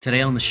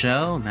Today on the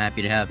show, I'm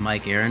happy to have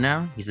Mike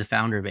Aronow. He's the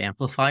founder of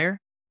Amplifyer.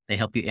 They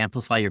help you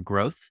amplify your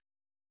growth.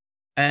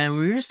 And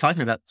we were just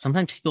talking about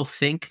sometimes people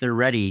think they're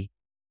ready,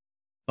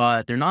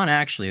 but they're not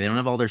actually. They don't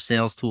have all their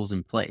sales tools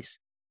in place.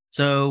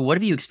 So, what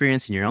have you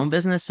experienced in your own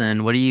business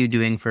and what are you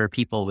doing for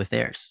people with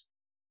theirs?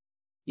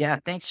 Yeah,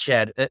 thanks,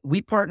 Chad.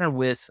 We partner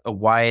with a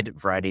wide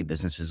variety of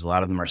businesses. A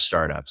lot of them are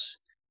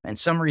startups, and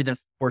some are even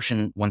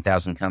Fortune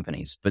 1000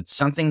 companies. But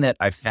something that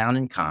I've found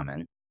in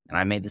common, and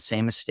I made the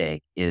same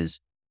mistake, is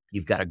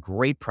you've got a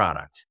great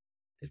product.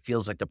 It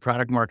feels like the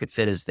product market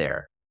fit is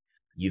there.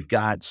 You've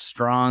got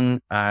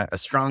a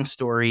strong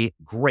story.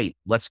 Great,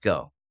 let's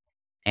go.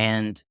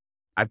 And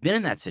I've been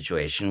in that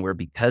situation where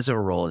because of a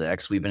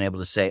Rolodex, we've been able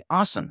to say,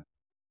 awesome,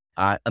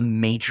 a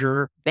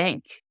major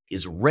bank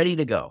is ready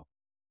to go.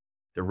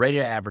 They're ready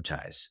to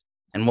advertise.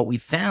 And what we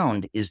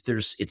found is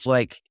it's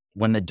like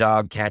when the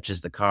dog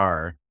catches the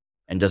car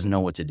and doesn't know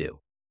what to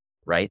do,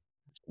 right?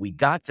 We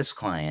got this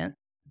client,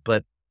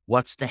 but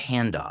what's the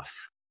handoff?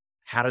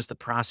 How does the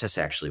process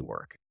actually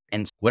work?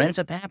 And what ends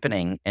up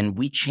happening, and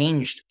we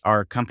changed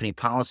our company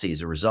policy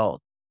as a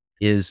result,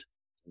 is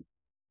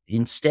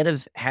instead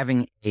of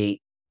having an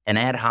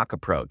ad hoc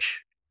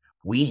approach,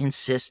 we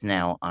insist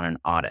now on an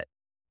audit.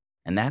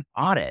 And that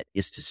audit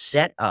is to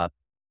set up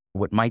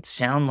what might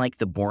sound like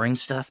the boring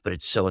stuff, but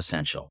it's so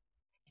essential.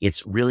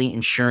 It's really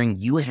ensuring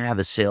you have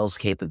a sales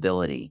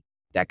capability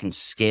that can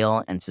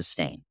scale and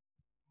sustain.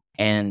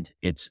 And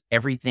it's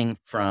everything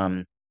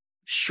from,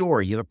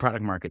 sure, you have a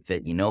product market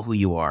fit, you know who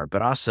you are,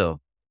 but also,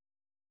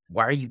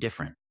 why are you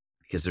different?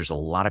 Because there's a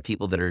lot of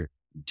people that are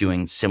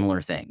doing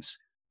similar things.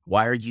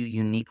 Why are you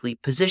uniquely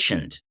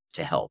positioned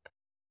to help?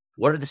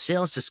 What are the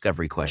sales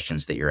discovery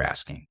questions that you're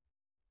asking?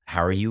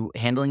 How are you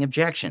handling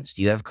objections?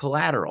 Do you have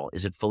collateral?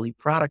 Is it fully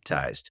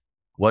productized?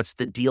 What's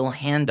the deal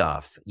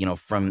handoff,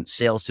 from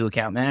sales to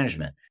account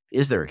management?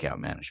 Is there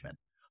account management?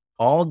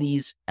 All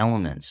these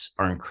elements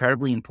are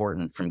incredibly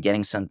important from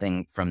getting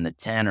something from the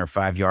 10 or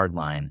 5-yard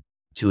line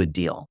to a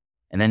deal.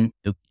 And then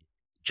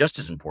just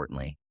as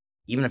importantly,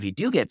 even if you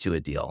do get to a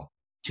deal,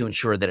 to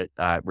ensure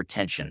that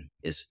retention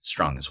is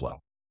strong as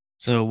well.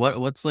 So,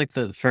 what's like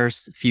the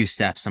first few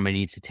steps somebody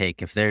needs to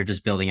take if they're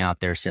just building out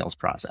their sales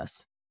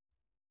process?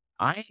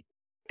 I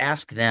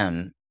ask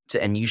them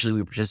to, and usually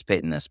we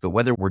participate in this, but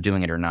whether we're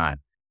doing it or not,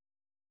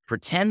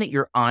 pretend that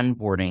you're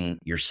onboarding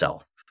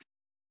yourself,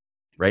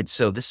 right?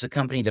 So this is a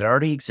company that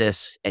already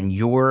exists and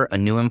you're a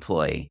new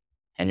employee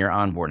and you're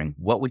onboarding.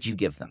 What would you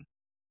give them?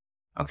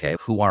 Okay,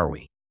 who are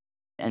we?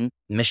 And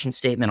mission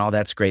statement, all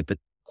that's great, but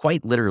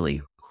quite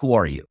literally, who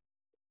are you?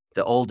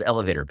 The old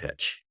elevator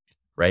pitch,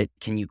 right?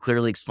 Can you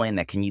clearly explain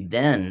that? Can you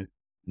then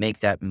make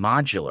that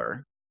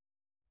modular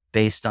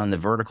based on the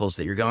verticals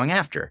that you're going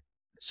after?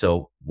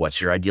 So what's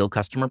your ideal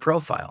customer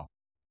profile?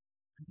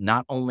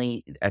 Not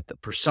only at the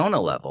persona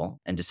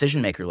level and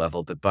decision maker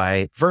level, but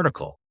by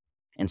vertical.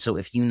 And so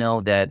if you know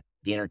that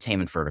the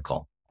entertainment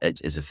vertical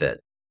is a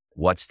fit,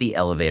 what's the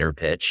elevator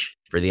pitch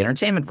for the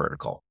entertainment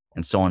vertical?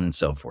 And so on and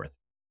so forth.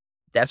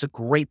 That's a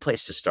great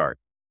place to start.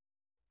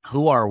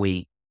 Who are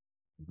we?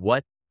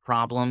 What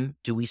problem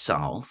do we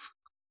solve?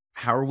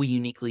 How are we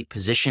uniquely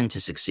positioned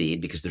to succeed?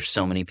 Because there's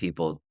so many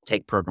people.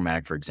 Take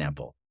programmatic, for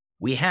example.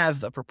 We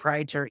have a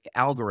proprietary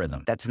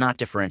algorithm that's not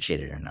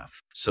differentiated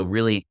enough. So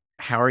really,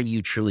 how are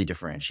you truly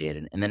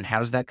differentiated? And then how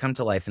does that come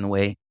to life in the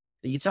way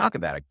that you talk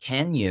about it?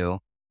 Can you,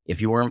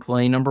 if you are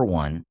employee number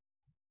one,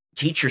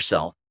 teach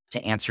yourself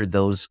to answer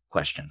those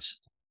questions?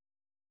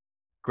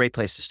 Great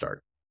place to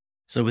start.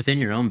 So, within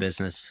your own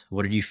business,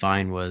 what did you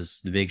find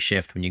was the big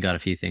shift when you got a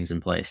few things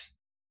in place?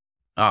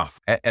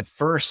 At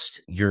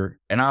first,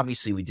 and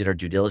obviously we did our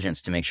due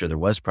diligence to make sure there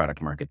was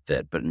product market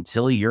fit, but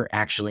until you're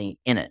actually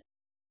in it,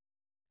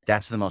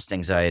 that's the most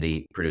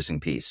anxiety producing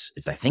piece.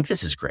 I think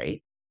this is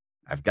great.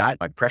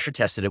 I pressure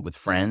tested it with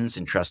friends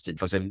and trusted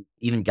folks. I've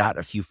even got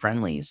a few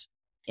friendlies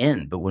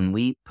in, but when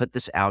we put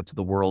this out to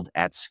the world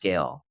at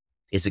scale,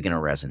 is it going to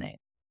resonate?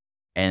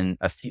 And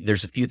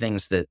there's a few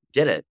things that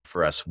did it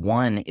for us.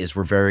 One is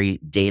we're very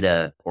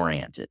data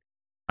oriented.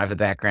 I have a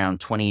background,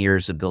 20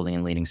 years of building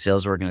and leading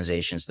sales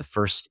organizations. The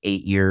first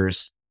 8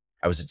 years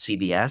I was at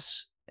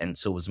CBS, and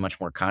so it was much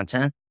more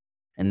content.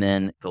 And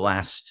then the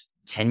last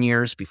 10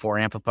 years before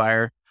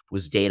Amplifier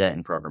was data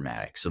and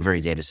programmatic, so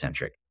very data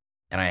centric.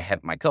 And I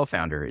have my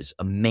co-founder is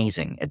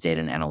amazing at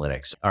data and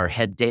analytics. Our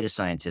head data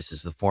scientist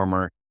is the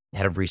former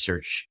head of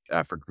research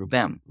for Group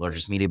M,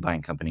 largest media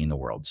buying company in the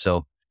world.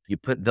 So you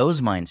put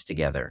those minds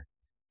together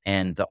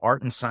and the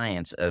art and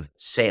science of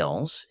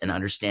sales and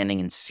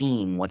understanding and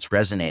seeing what's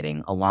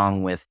resonating,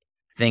 along with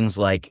things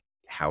like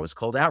how is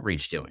cold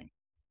outreach doing?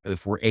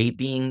 If we're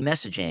A/Bing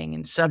messaging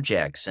and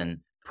subjects and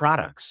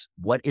products,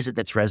 what is it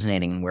that's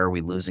resonating and where are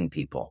we losing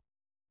people?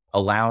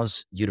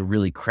 Allows you to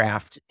really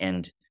craft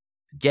and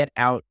get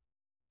out.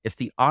 If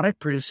the audit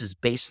produces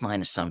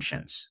baseline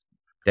assumptions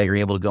that you're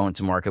able to go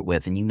into market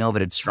with, and you know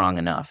that it's strong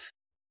enough,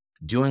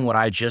 doing what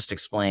I just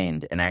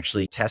explained and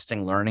actually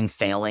testing, learning,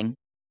 failing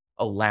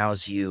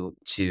allows you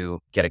to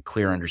get a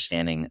clear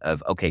understanding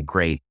of, okay,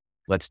 great,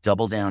 let's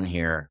double down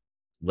here.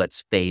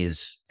 let's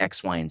phase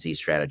X, Y, and Z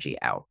strategy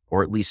out,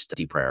 or at least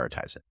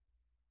deprioritize it.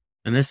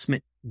 And this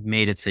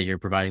made it so you're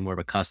providing more of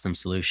a custom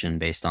solution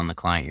based on the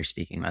client you're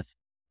speaking with.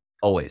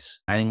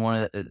 Always. I think one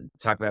of the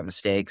talk about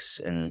mistakes,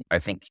 and I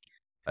think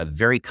a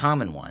very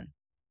common one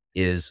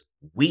is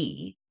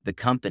we, the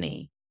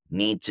company,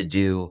 need to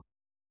do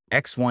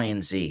X, Y,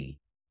 and Z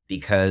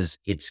because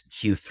it's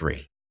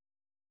Q3,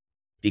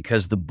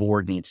 because the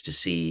board needs to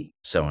see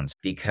so and so,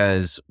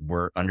 because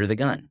we're under the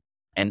gun.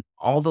 And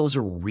all those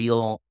are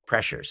real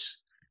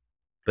pressures.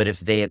 But if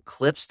they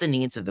eclipse the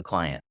needs of the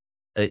client,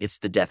 it's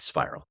the death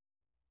spiral.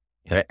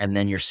 Right? And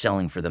then you're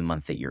selling for the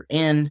month that you're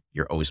in.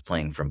 You're always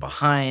playing from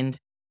behind.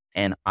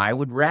 And I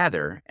would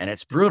rather, and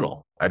it's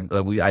brutal.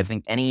 I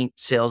think any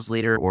sales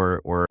leader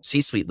or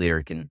C-suite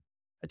leader can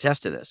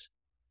attest to this.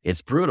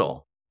 It's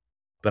brutal,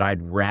 but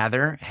I'd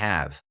rather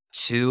have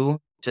 2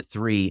 to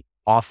 3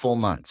 awful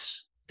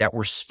months that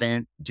were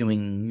spent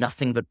doing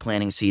nothing but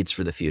planting seeds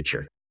for the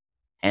future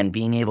and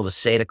being able to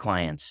say to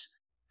clients,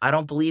 I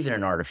don't believe in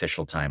an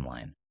artificial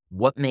timeline.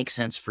 What makes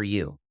sense for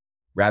you?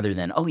 Rather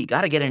than, oh, you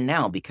got to get in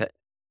now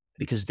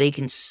because they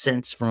can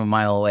sense from a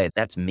mile away.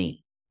 That's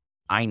me.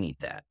 I need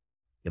that.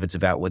 If it's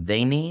about what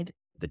they need,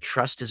 the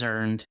trust is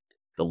earned,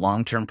 the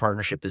long-term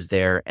partnership is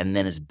there. And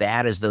then as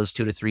bad as those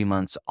 2 to 3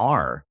 months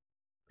are,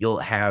 you'll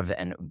have,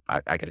 and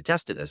I could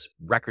attest to this,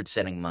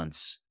 record-setting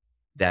months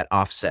that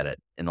offset it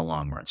in the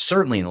long run.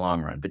 Certainly in the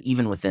long run, but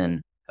even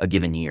within a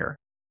given year.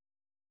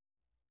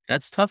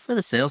 That's tough for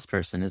the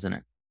salesperson, isn't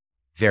it?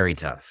 Very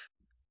tough.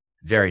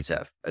 Very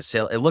tough.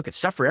 Look,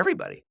 it's tough for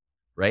everybody,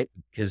 right?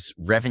 Because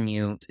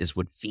revenue is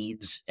what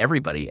feeds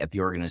everybody at the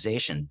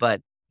organization,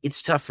 but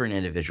it's tough for an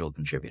individual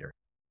contributor.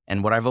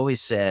 And what I've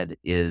always said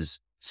is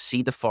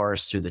see the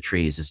forest through the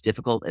trees, as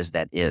difficult as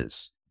that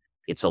is.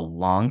 It's a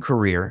long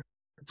career.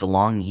 It's a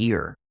long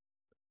year.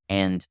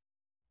 And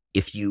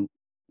if you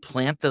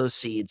plant those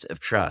seeds of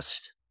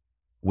trust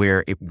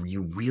where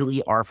you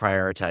really are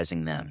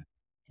prioritizing them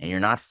and you're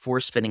not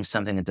force fitting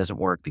something that doesn't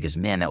work because,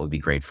 man, that would be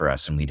great for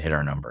us and we'd hit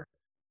our number.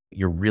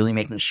 You're really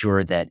making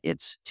sure that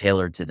it's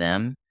tailored to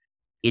them.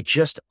 It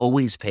just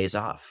always pays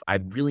off.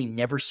 I've really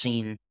never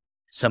seen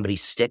somebody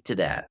stick to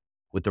that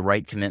with the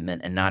right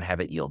commitment and not have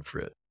it yield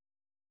fruit.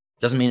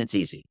 Doesn't mean it's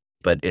easy,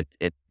 but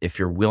if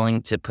you're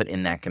willing to put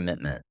in that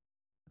commitment,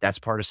 that's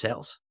part of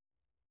sales.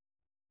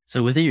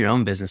 So within your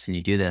own business and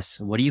you do this,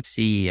 what do you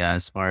see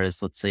as far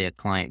as, let's say a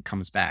client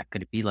comes back?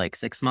 Could it be like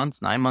 6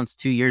 months, 9 months,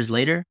 2 years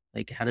later?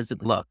 Like, how does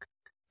it look?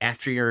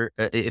 After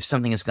if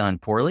something has gone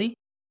poorly?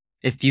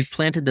 If you've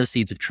planted those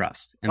seeds of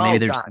trust and maybe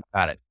there's...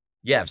 Got it.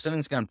 Yeah, if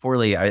something's gone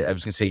poorly, I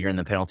was going to say you're in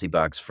the penalty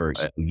box for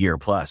a year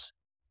plus.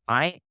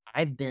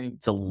 I've been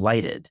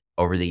delighted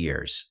over the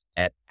years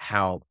at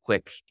how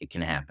quick it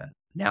can happen.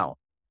 Now,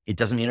 it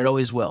doesn't mean it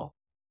always will,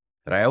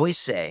 but I always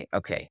say,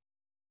 okay,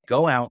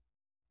 go out,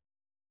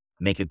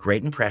 make a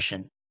great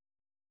impression,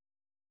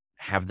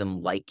 have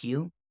them like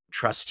you,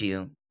 trust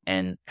you,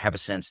 and have a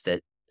sense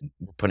that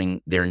we're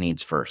putting their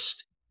needs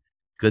first.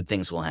 Good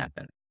things will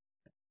happen.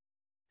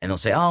 And they'll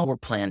say, oh, we're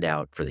planned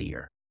out for the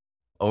year,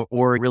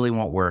 or it really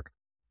won't work.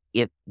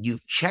 If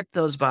you've checked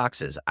those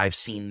boxes, I've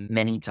seen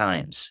many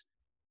times,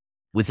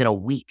 within a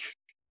week,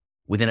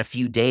 within a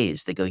few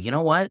days, they go, you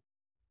know what?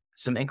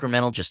 Some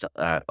incremental just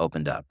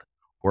opened up.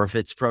 Or if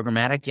it's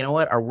programmatic, you know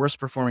what? Our worst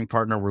performing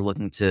partner, we're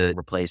looking to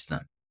replace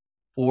them.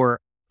 Or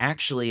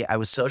actually, I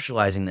was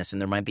socializing this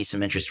and there might be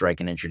some interest where I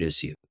can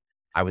introduce you.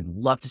 I would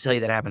love to tell you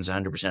that happens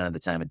 100% of the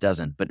time. It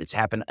doesn't, but it's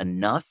happened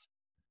enough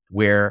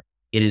where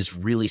it is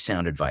really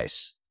sound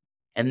advice.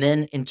 And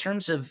then in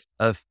terms of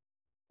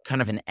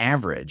kind of an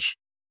average,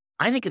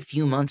 I think a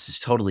few months is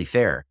totally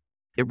fair.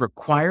 It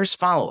requires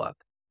follow-up,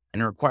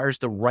 and it requires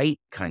the right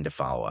kind of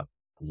follow-up,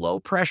 low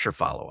pressure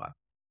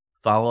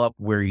follow-up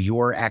where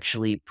you're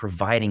actually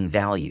providing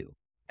value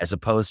as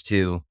opposed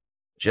to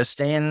just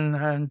staying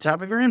on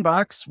top of your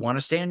inbox, want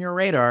to stay on your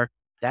radar.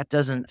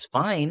 It's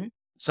fine.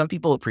 Some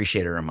people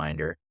appreciate a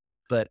reminder,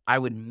 but I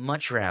would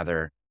much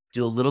rather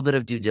do a little bit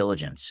of due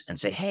diligence and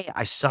say, hey,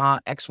 I saw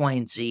X, Y,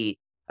 and Z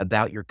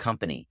about your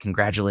company.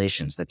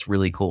 Congratulations. That's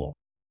really cool.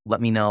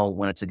 Let me know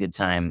when it's a good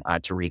time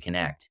to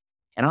reconnect.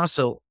 And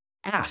also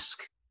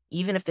ask,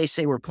 even if they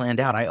say we're planned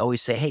out, I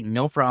always say, hey,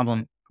 no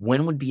problem.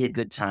 When would be a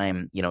good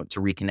time, to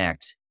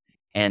reconnect?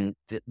 And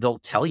they'll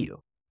tell you,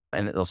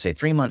 and they'll say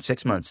 3 months,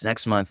 6 months,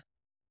 next month.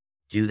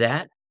 Do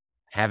that.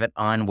 Have it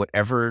on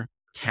whatever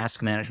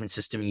task management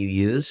system you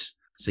use.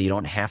 So you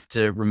don't have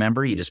to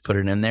remember, you just put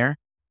it in there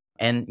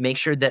and make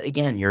sure that,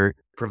 again, you're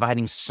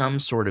providing some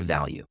sort of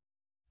value.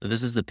 So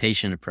this is the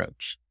patient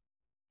approach.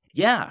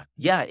 Yeah,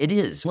 it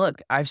is.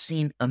 Look, I've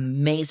seen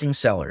amazing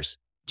sellers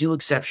do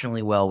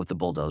exceptionally well with the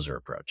bulldozer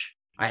approach.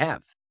 I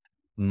have.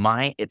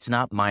 It's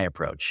not my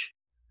approach.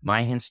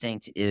 My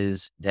instinct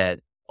is that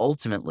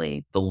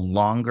ultimately the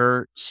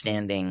longer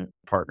standing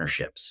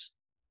partnerships,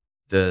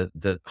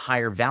 the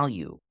higher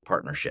value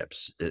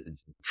partnerships,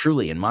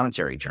 truly in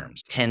monetary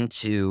terms, tend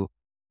to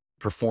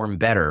perform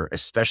better,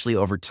 especially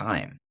over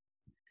time.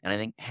 And I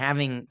think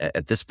having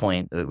at this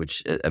point,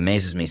 which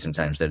amazes me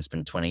sometimes that it's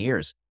been 20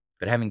 years,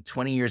 But having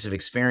 20 years of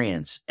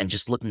experience and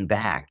just looking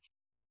back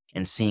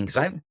and seeing, because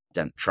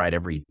I've tried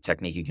every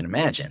technique you can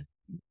imagine.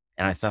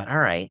 And I thought, all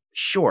right,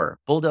 sure,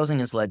 bulldozing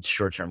has led to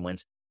short-term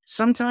wins.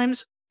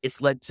 Sometimes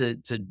it's led to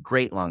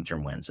great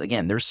long-term wins.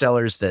 Again, there's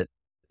sellers that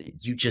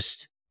you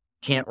just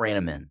can't rein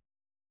them in.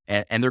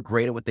 And they're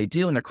great at what they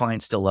do, and their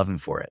clients still love them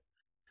for it.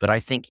 But I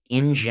think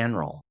in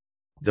general,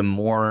 the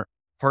more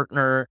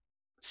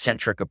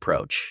partner-centric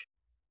approach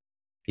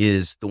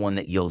is the one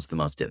that yields the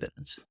most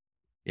dividends.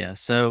 Yeah.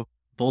 So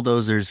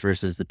bulldozers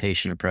versus the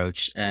patient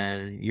approach.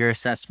 And your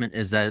assessment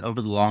is that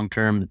over the long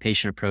term, the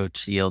patient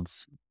approach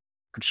yields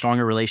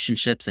stronger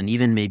relationships and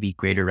even maybe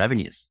greater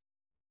revenues.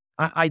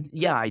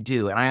 Yeah, I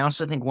do. And I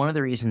also think one of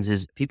the reasons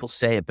is people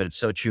say it, but it's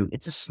so true.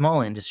 It's a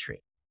small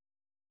industry.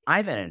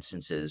 I've had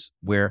instances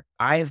where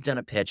I have done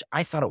a pitch.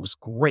 I thought it was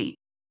great.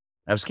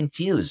 I was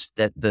confused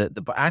that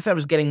I thought I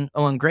was getting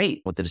on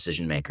great with the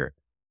decision maker.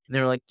 And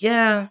they were like,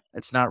 yeah,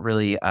 it's not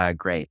really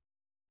great.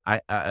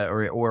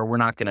 Or we're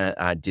not going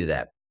to do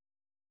that.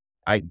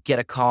 I get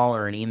a call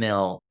or an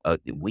email a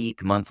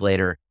week, month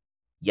later.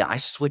 Yeah, I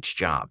switched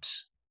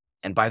jobs.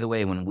 And by the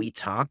way, when we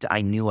talked,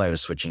 I knew I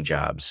was switching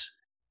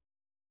jobs.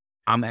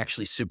 I'm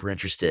actually super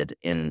interested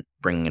in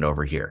bringing it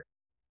over here.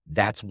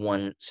 That's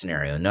one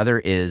scenario. Another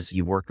is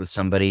you worked with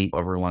somebody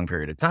over a long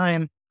period of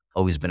time,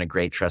 always been a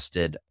great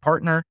trusted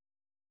partner.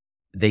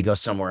 They go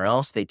somewhere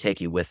else. They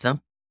take you with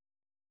them.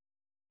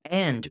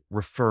 And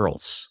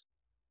referrals.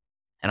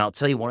 And I'll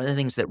tell you, one of the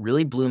things that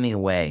really blew me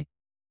away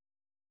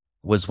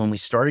was when we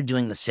started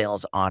doing the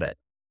sales audit,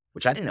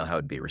 which I didn't know how it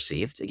would be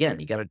received. Again,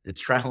 it's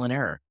trial and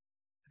error,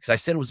 because I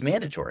said it was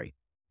mandatory.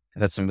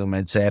 That some people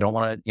might say, I don't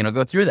want to,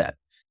 go through that.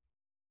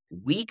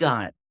 We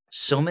got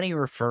so many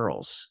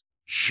referrals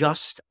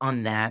just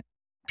on that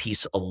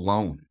piece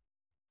alone.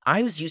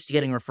 I was used to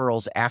getting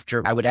referrals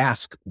after I would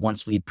ask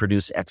once we'd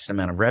produce X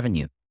amount of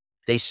revenue.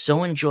 They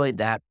so enjoyed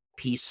that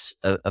piece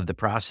of the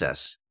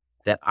process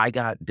that I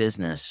got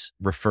business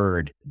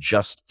referred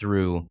just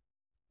through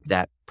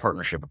that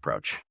partnership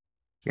approach.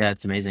 Yeah,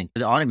 it's amazing.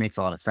 The audit makes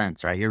a lot of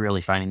sense, right? You're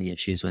really finding the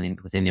issues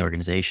within the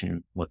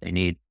organization, what they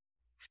need.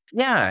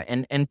 Yeah.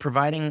 And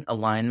providing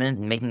alignment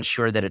and making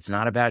sure that it's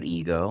not about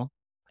ego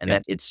and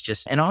that it's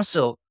just, and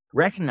also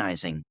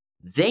recognizing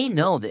they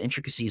know the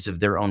intricacies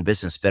of their own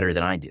business better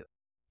than I do.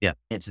 Yeah.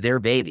 It's their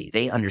baby.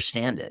 They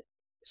understand it.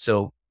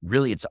 So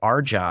really it's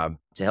our job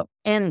to help,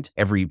 and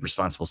every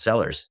responsible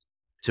sellers,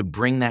 to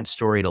bring that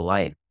story to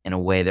life in a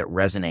way that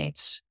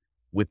resonates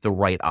with the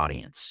right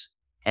audience.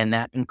 And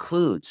that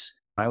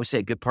includes, I always say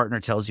a good partner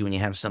tells you when you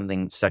have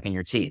something stuck in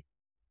your teeth.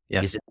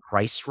 Yeah. Is it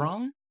priced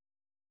wrong?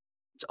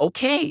 It's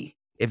okay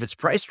if it's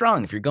priced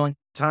wrong, if you're going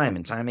time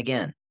and time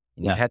again,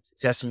 and you've had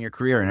success in your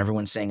career and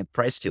everyone's saying it's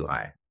priced too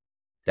high.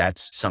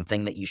 That's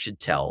something that you should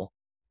tell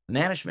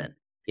management.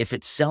 If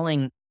it's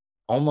selling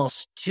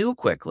almost too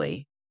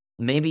quickly,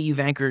 maybe you've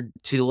anchored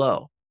too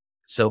low.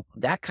 So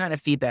that kind of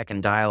feedback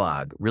and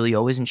dialogue, really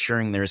always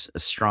ensuring there's a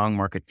strong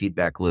market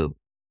feedback loop,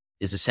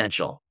 is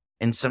essential.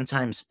 And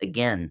sometimes,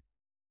 again,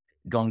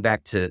 going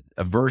back to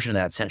a version of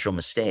that central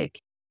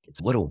mistake, it's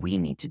what do we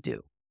need to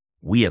do?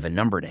 We have a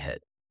number to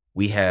hit.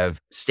 We have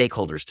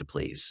stakeholders to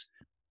please.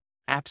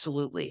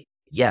 Absolutely.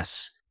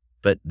 Yes.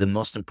 But the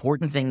most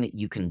important thing that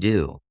you can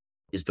do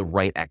is the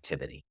right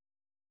activity.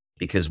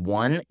 Because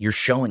one, you're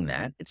showing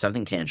that it's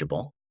something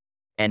tangible.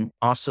 And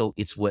also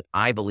it's what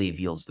I believe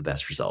yields the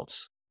best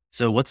results.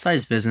 So what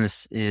size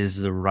business is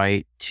the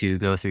right to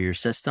go through your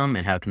system,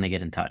 and how can they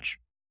get in touch?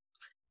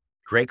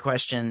 Great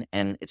question.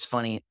 And it's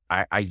funny.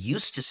 I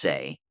used to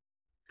say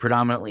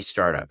predominantly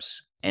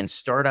startups, and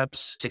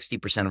startups,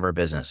 60% of our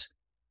business.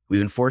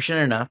 We've been fortunate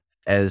enough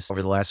as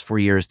over the last 4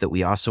 years that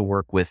we also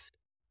work with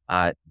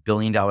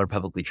billion-dollar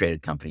publicly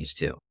traded companies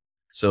too.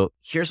 So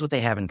here's what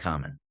they have in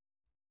common.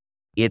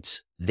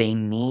 It's they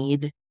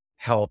need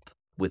help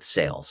with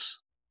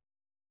sales,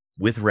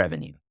 with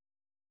revenue.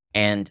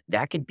 And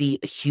that could be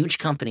a huge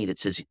company that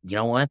says, you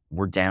know what,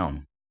 we're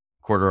down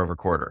quarter over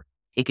quarter.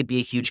 It could be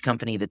a huge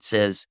company that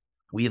says,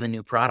 we have a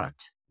new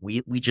product.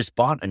 We just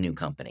bought a new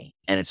company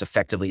and it's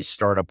effectively a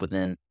startup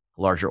within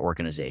a larger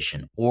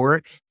organization.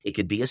 Or it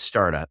could be a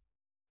startup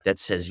that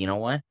says, you know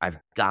what, I've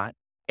got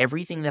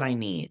everything that I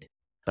need,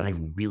 but I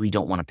really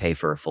don't want to pay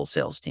for a full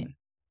sales team.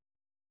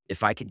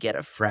 If I could get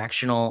a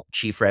fractional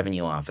chief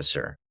revenue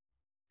officer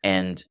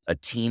and a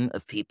team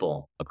of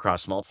people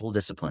across multiple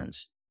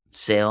disciplines,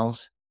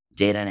 sales,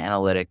 data and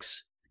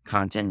analytics,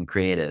 content and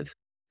creative,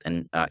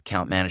 and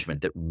account management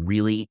that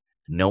really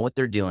know what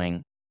they're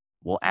doing,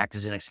 will act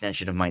as an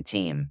extension of my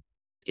team.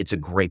 It's a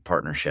great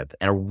partnership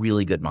and a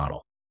really good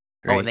model.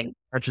 Great. Oh, and then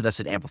touch with us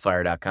at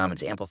amplifyer.com.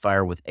 It's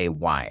Amplifyer with a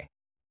Y.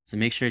 So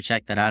make sure to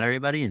check that out,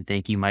 everybody. And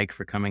thank you, Mike,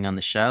 for coming on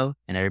the show,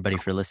 and everybody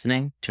for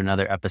listening to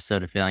another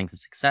episode of Failing to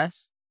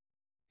Success.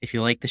 If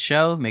you like the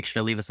show, make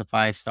sure to leave us a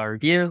 5-star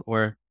review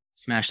or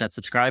smash that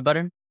subscribe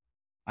button.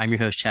 I'm your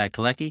host, Chad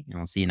Kalecki, and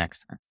we'll see you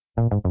next time.